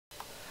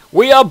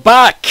We are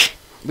back!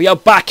 We are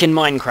back in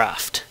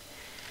Minecraft.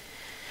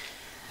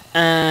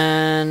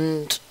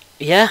 And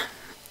yeah,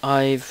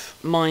 I've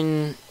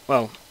farmed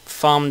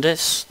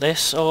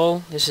this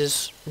all. This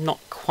is not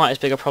quite as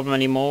big a problem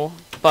anymore,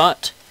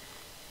 but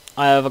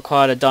I have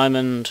acquired a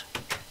diamond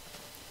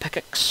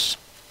pickaxe.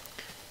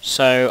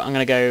 So I'm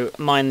going to go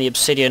mine the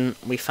obsidian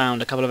we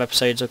found a couple of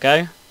episodes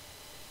ago,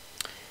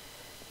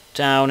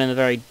 down in the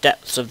very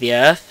depths of the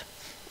earth.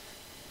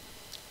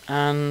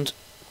 And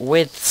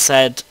with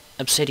said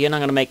obsidian I'm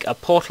going to make a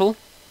portal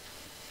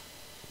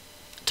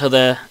to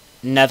the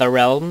nether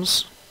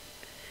realms,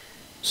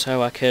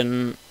 so I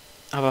can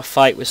have a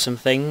fight with some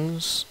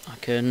things. I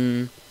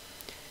can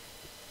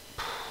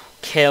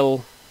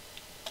kill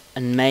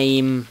and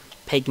maim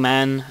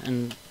pigmen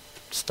and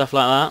stuff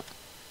like that.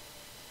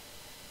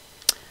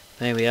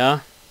 There we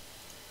are.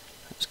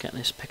 Let's get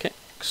this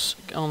pickaxe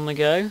on the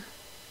go.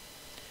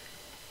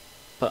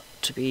 But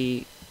to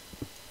be...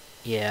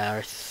 yeah,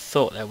 I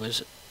thought there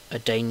was a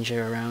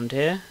danger around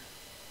here.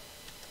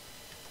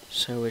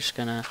 So we're just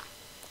gonna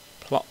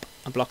plop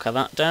a block of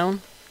that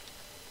down.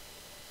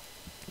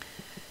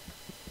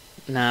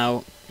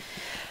 Now,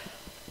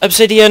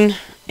 obsidian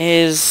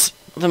is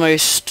the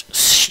most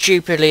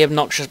stupidly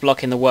obnoxious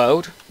block in the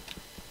world,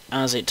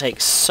 as it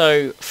takes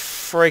so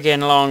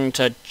friggin' long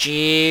to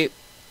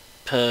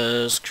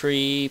jeepers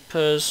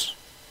creepers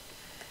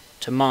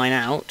to mine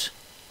out.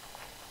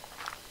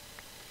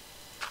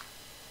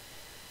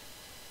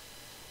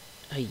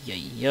 Ay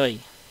ay ay.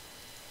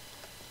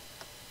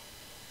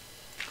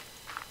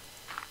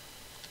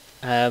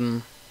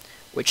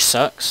 Which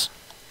sucks.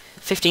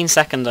 15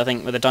 seconds I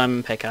think with a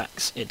diamond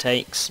pickaxe it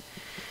takes,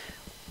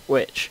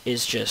 which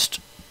is just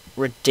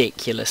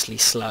ridiculously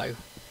slow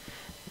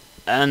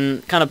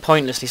and kind of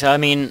pointlessly so. I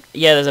mean,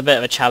 yeah, there's a bit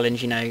of a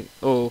challenge, you know,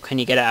 oh, can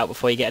you get it out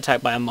before you get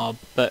attacked by a mob,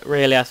 but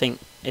really I think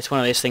it's one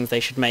of those things they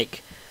should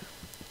make.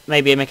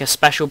 Maybe make a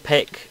special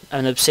pick,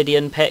 an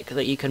obsidian pick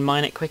that you can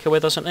mine it quicker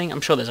with or something.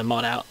 I'm sure there's a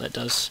mod out that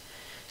does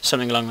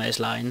something along those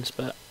lines,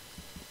 but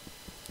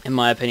in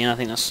my opinion I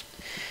think that's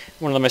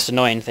one of the most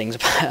annoying things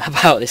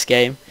about this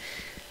game.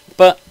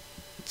 But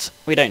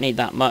we don't need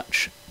that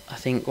much. I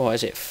think, what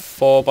is it,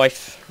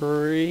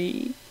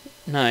 4x3?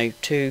 No,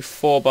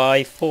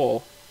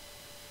 4x4.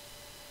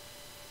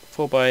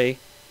 4x...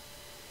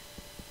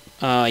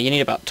 you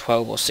need about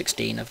 12 or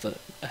 16 of the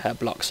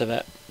blocks of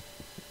it.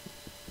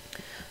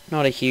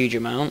 Not a huge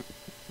amount.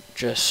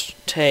 Just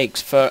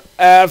takes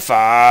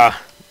forever.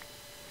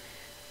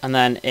 And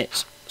then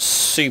it's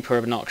super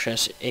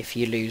obnoxious if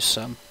you lose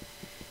some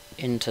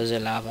into the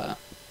lava.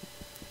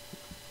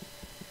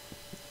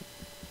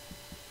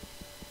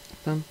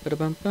 Bum ba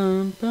bum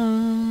bum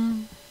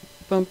bum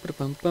bum ba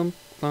bum bum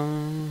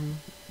bum.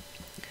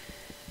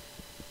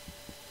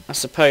 I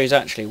suppose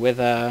actually with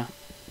I've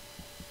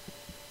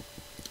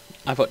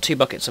got 2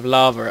 buckets of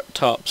lava up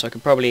top, so I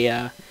could probably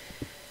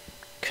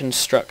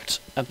construct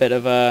a bit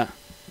of a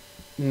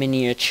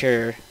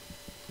miniature,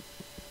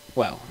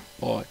 well,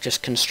 or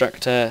just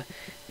construct a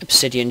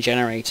obsidian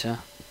generator,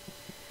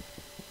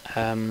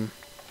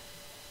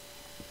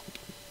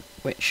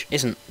 which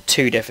isn't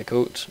too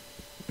difficult.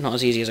 Not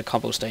as easy as a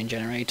cobblestone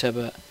generator,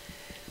 but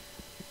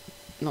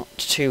not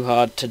too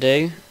hard to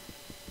do.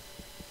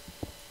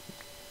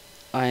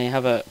 I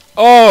have a...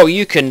 oh,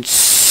 you can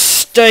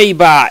stay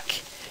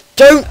back!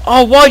 Don't...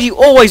 oh, why do you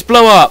always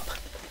blow up?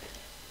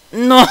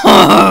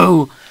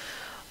 No!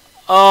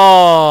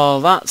 Oh,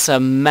 that's a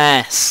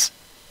mess.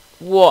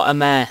 What a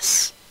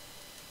mess.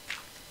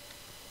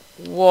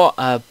 What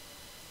a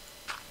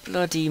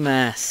bloody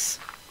mess.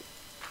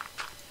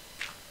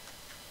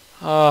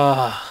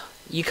 Oh...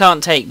 you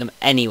can't take them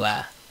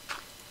anywhere.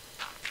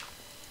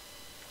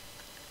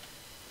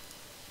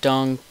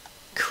 Darn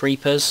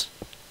creepers.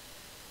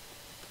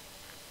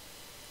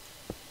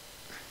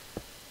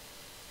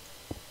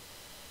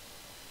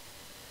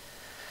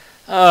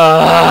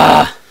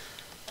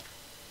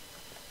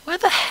 Where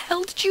the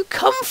hell did you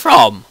come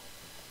from?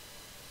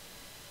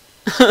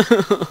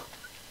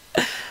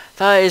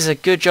 That is a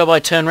good job I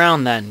turned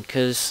round then,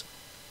 because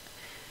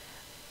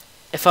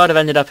if I'd have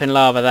ended up in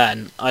lava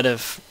then, I'd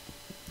have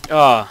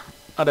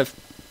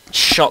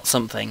shot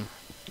something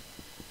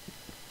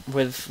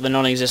with the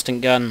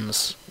non-existent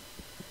guns.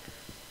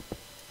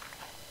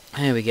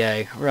 Here we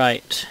go.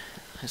 Right.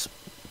 Let's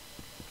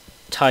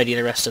tidy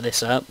the rest of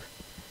this up.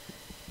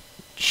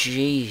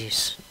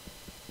 Jeez.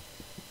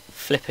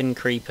 Flippin'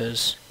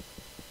 creepers.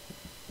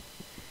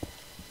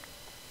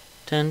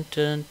 Dun,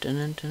 dun,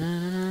 dun, dun,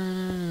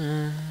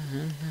 dun,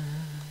 dun, dun.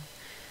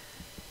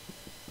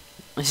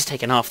 This is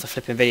taking half the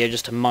flipping video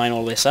just to mine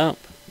all this up.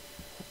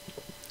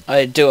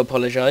 I do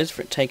apologise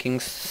for it taking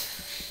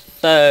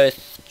so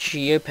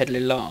stupidly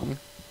long.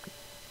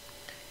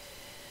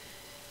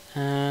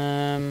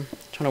 Trying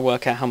to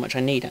work out how much I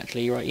need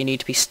actually. Right, you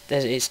need to be...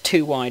 it's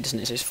 2 wide, isn't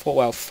it? So it's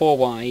 4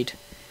 wide.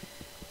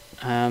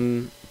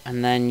 And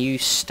then you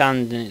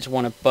stand and it's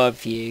 1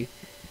 above you.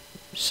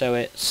 So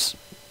it's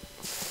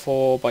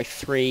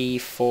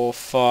 4x3, 4,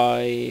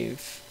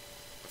 5,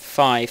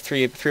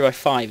 3 by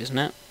 5, isn't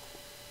it?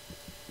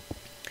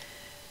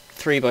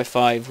 3 by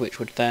 5, which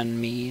would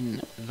then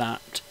mean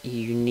that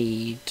you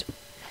need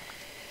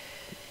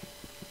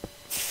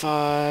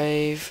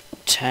 5,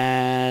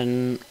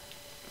 10,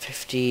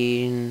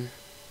 15...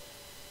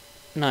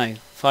 No,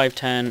 5,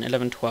 10,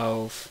 11,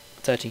 12,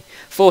 13,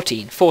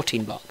 14.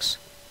 14 blocks.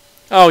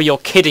 Oh, you're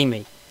kidding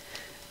me.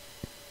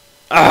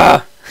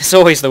 Ah! It's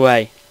always the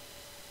way.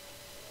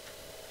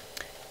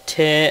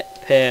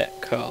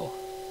 Typical.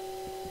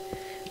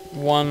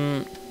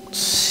 One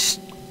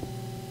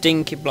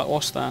stinky block.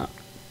 What's that?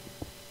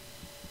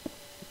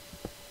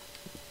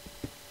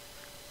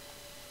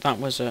 That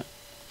was a...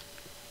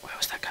 Where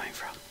was that coming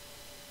from?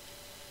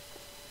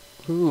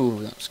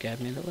 Ooh, that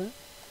scared me a little bit.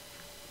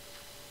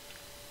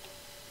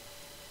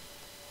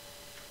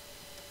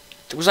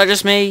 Was that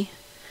just me?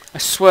 I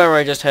swear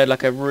I just heard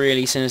like a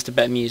really sinister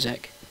bit of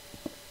music.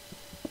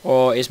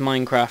 Or is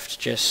Minecraft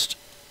just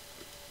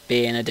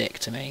being a dick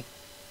to me?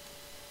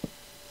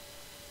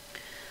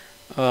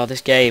 Oh,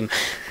 this game.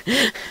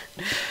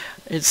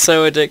 It's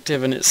so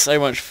addictive and it's so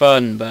much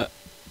fun, but...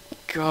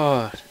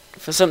 God,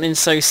 for something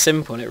so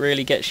simple, it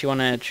really gets you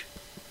on edge.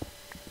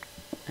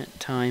 At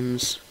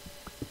times.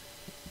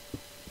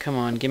 Come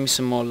on, give me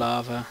some more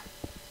lava.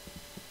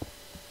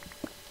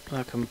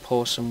 I can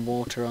pour some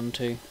water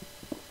onto.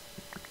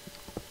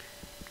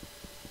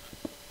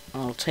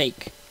 I'll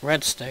take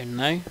redstone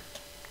though.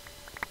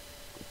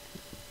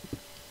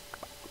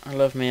 I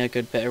love me a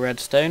good bit of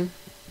redstone.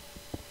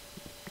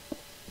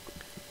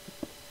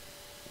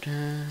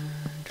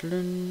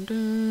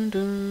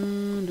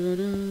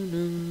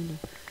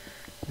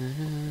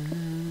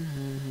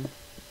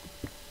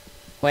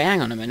 Wait,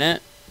 hang on a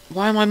minute.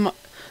 Why am I...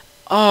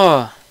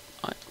 Oh!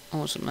 I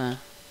wasn't there.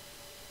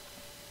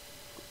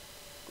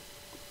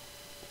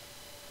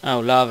 Oh,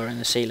 lava in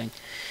the ceiling.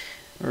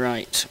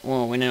 Right,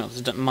 well, we know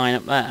there's a mine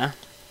up there.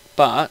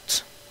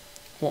 But,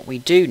 what we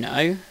do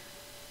know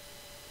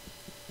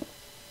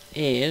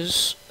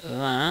is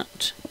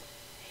that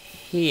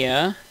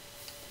here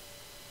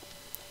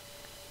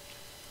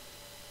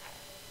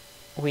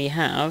we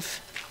have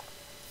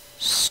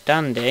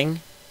standing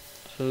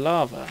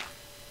lava.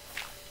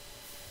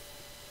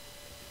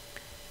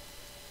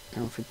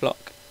 Now if we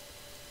block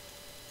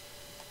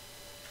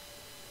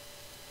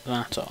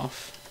that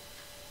off,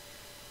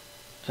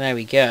 there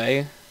we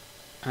go,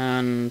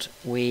 and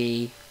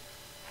we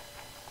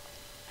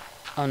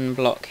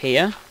unblock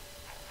here,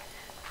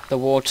 the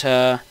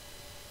water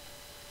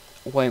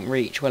won't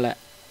reach, will it?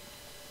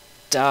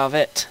 Darn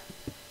it.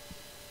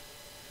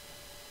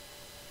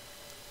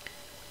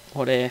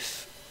 What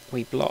if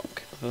we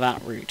block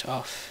that route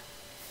off?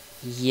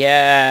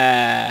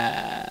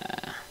 Yeah.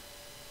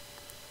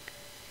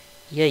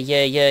 Yeah.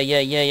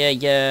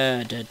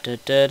 Da da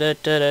da da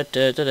da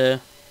da da da.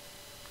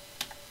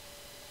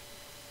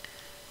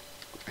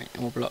 Right,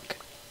 and we'll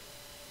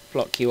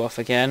block you off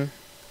again.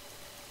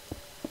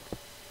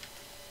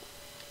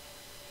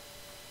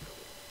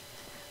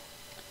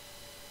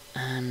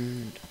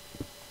 And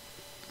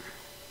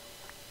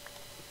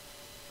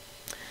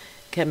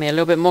get me a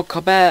little bit more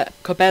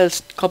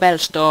cobblestone.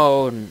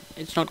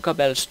 It's not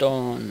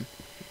cobblestone.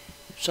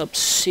 It's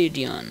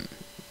obsidian.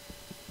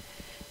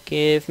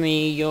 Give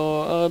me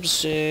your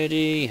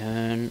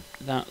obsidian.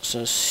 That's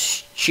a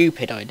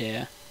stupid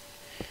idea.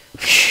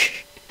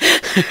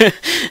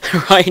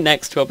 Right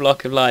next to a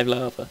block of live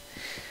lava.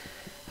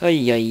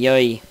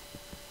 Ay.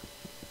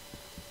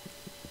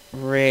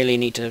 Really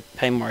need to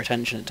pay more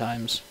attention at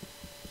times.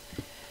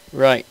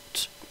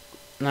 Right.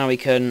 Now we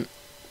can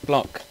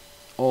block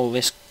all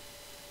this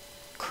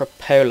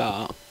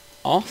crapola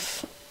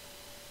off.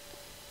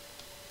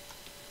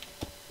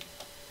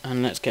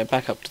 And let's get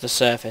back up to the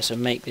surface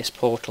and make this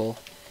portal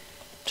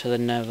to the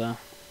nether.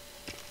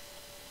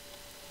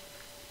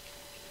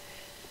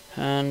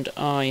 And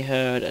I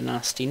heard a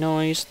nasty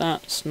noise.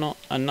 That's not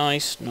a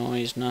nice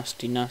noise.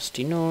 Nasty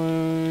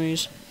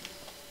noise.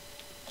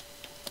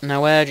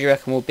 Now where do you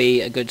reckon will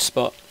be a good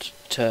spot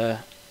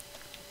to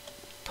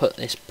put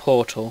this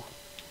portal?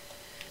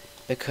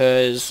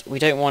 Because we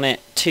don't want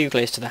it too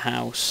close to the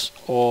house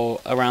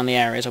or around the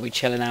areas I'll be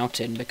chilling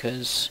out in,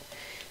 because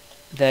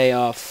they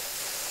are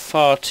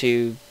far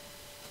too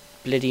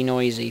bloody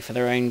noisy for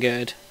their own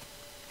good.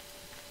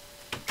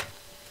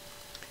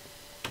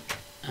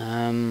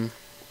 I'll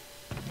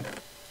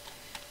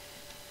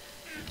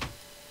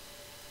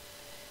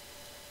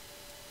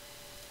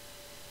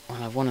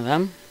have one of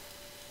them,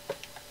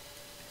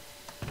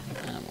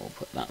 and we'll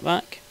put that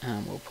back,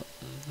 and we'll put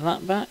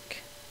that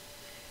back,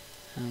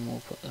 and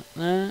we'll put that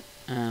there,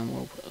 and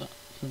we'll put that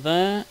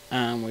there,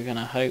 and we're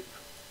gonna hope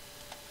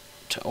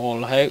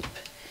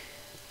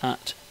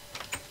that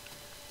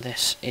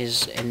this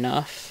is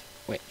enough,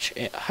 which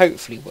it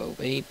hopefully will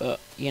be, but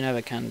you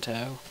never can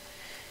tell.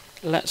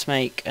 Let's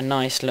make a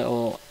nice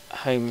little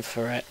home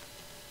for it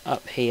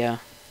up here.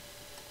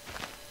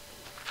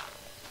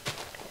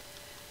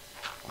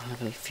 I'll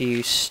have a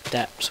few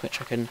steps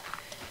which I can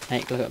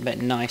make look a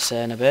bit nicer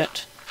in a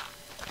bit.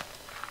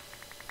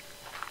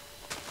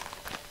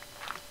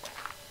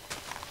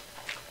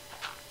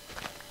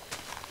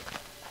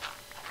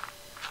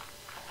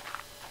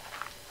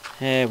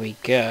 There we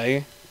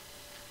go.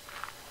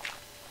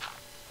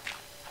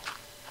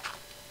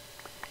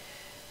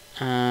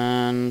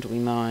 And we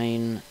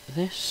mine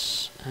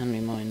this, and we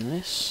mine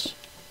this.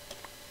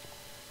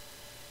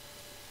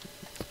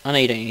 I know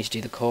you don't need to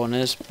do the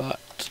corners, but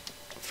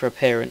for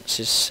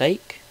appearance's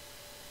sake.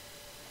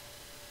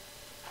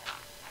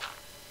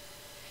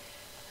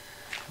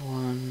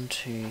 1,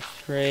 2,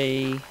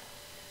 3.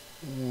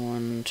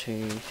 1,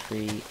 2,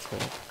 3, 4.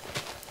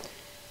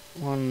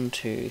 1,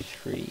 2,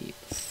 3,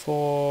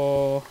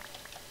 4.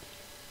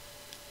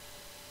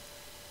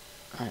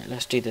 Alright,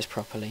 let's do this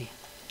properly.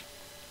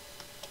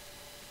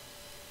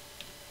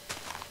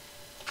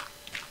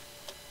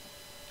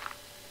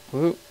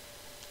 Ooh,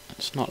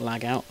 let's not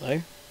lag out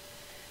though.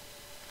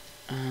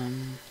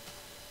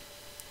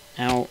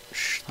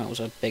 Ouch, that was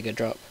a bigger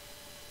drop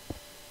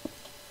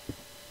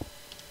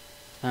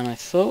than I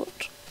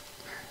thought.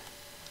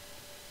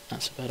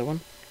 That's a better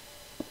one.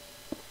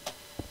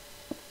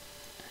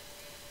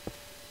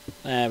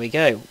 There we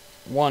go.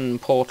 One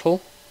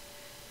portal,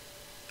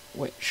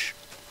 which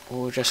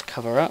we'll just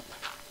cover up.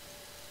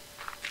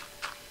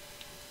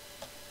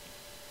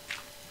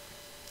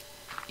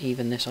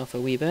 Even this off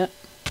a wee bit.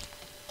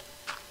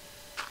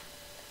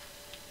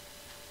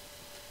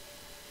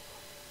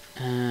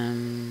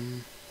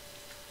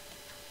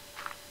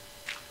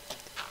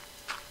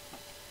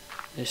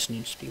 This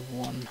needs to be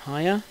one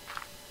higher.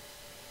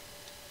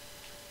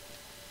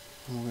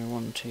 And we'll go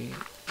 1, 2,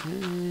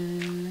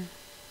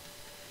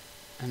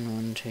 and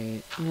 1,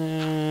 2,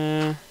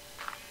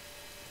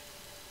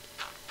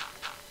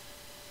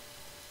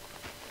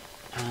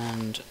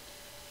 and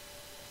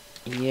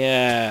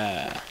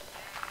yeah,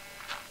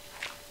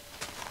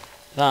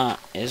 that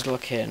is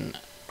looking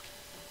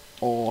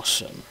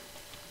awesome.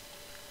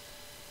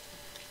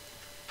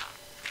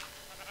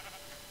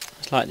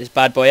 Let's light this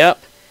bad boy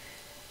up.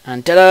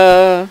 And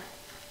ta-da!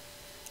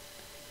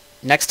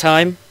 Next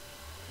time,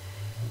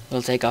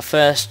 we'll take our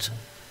first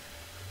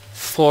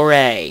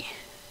foray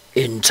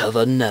into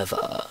the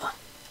Nether.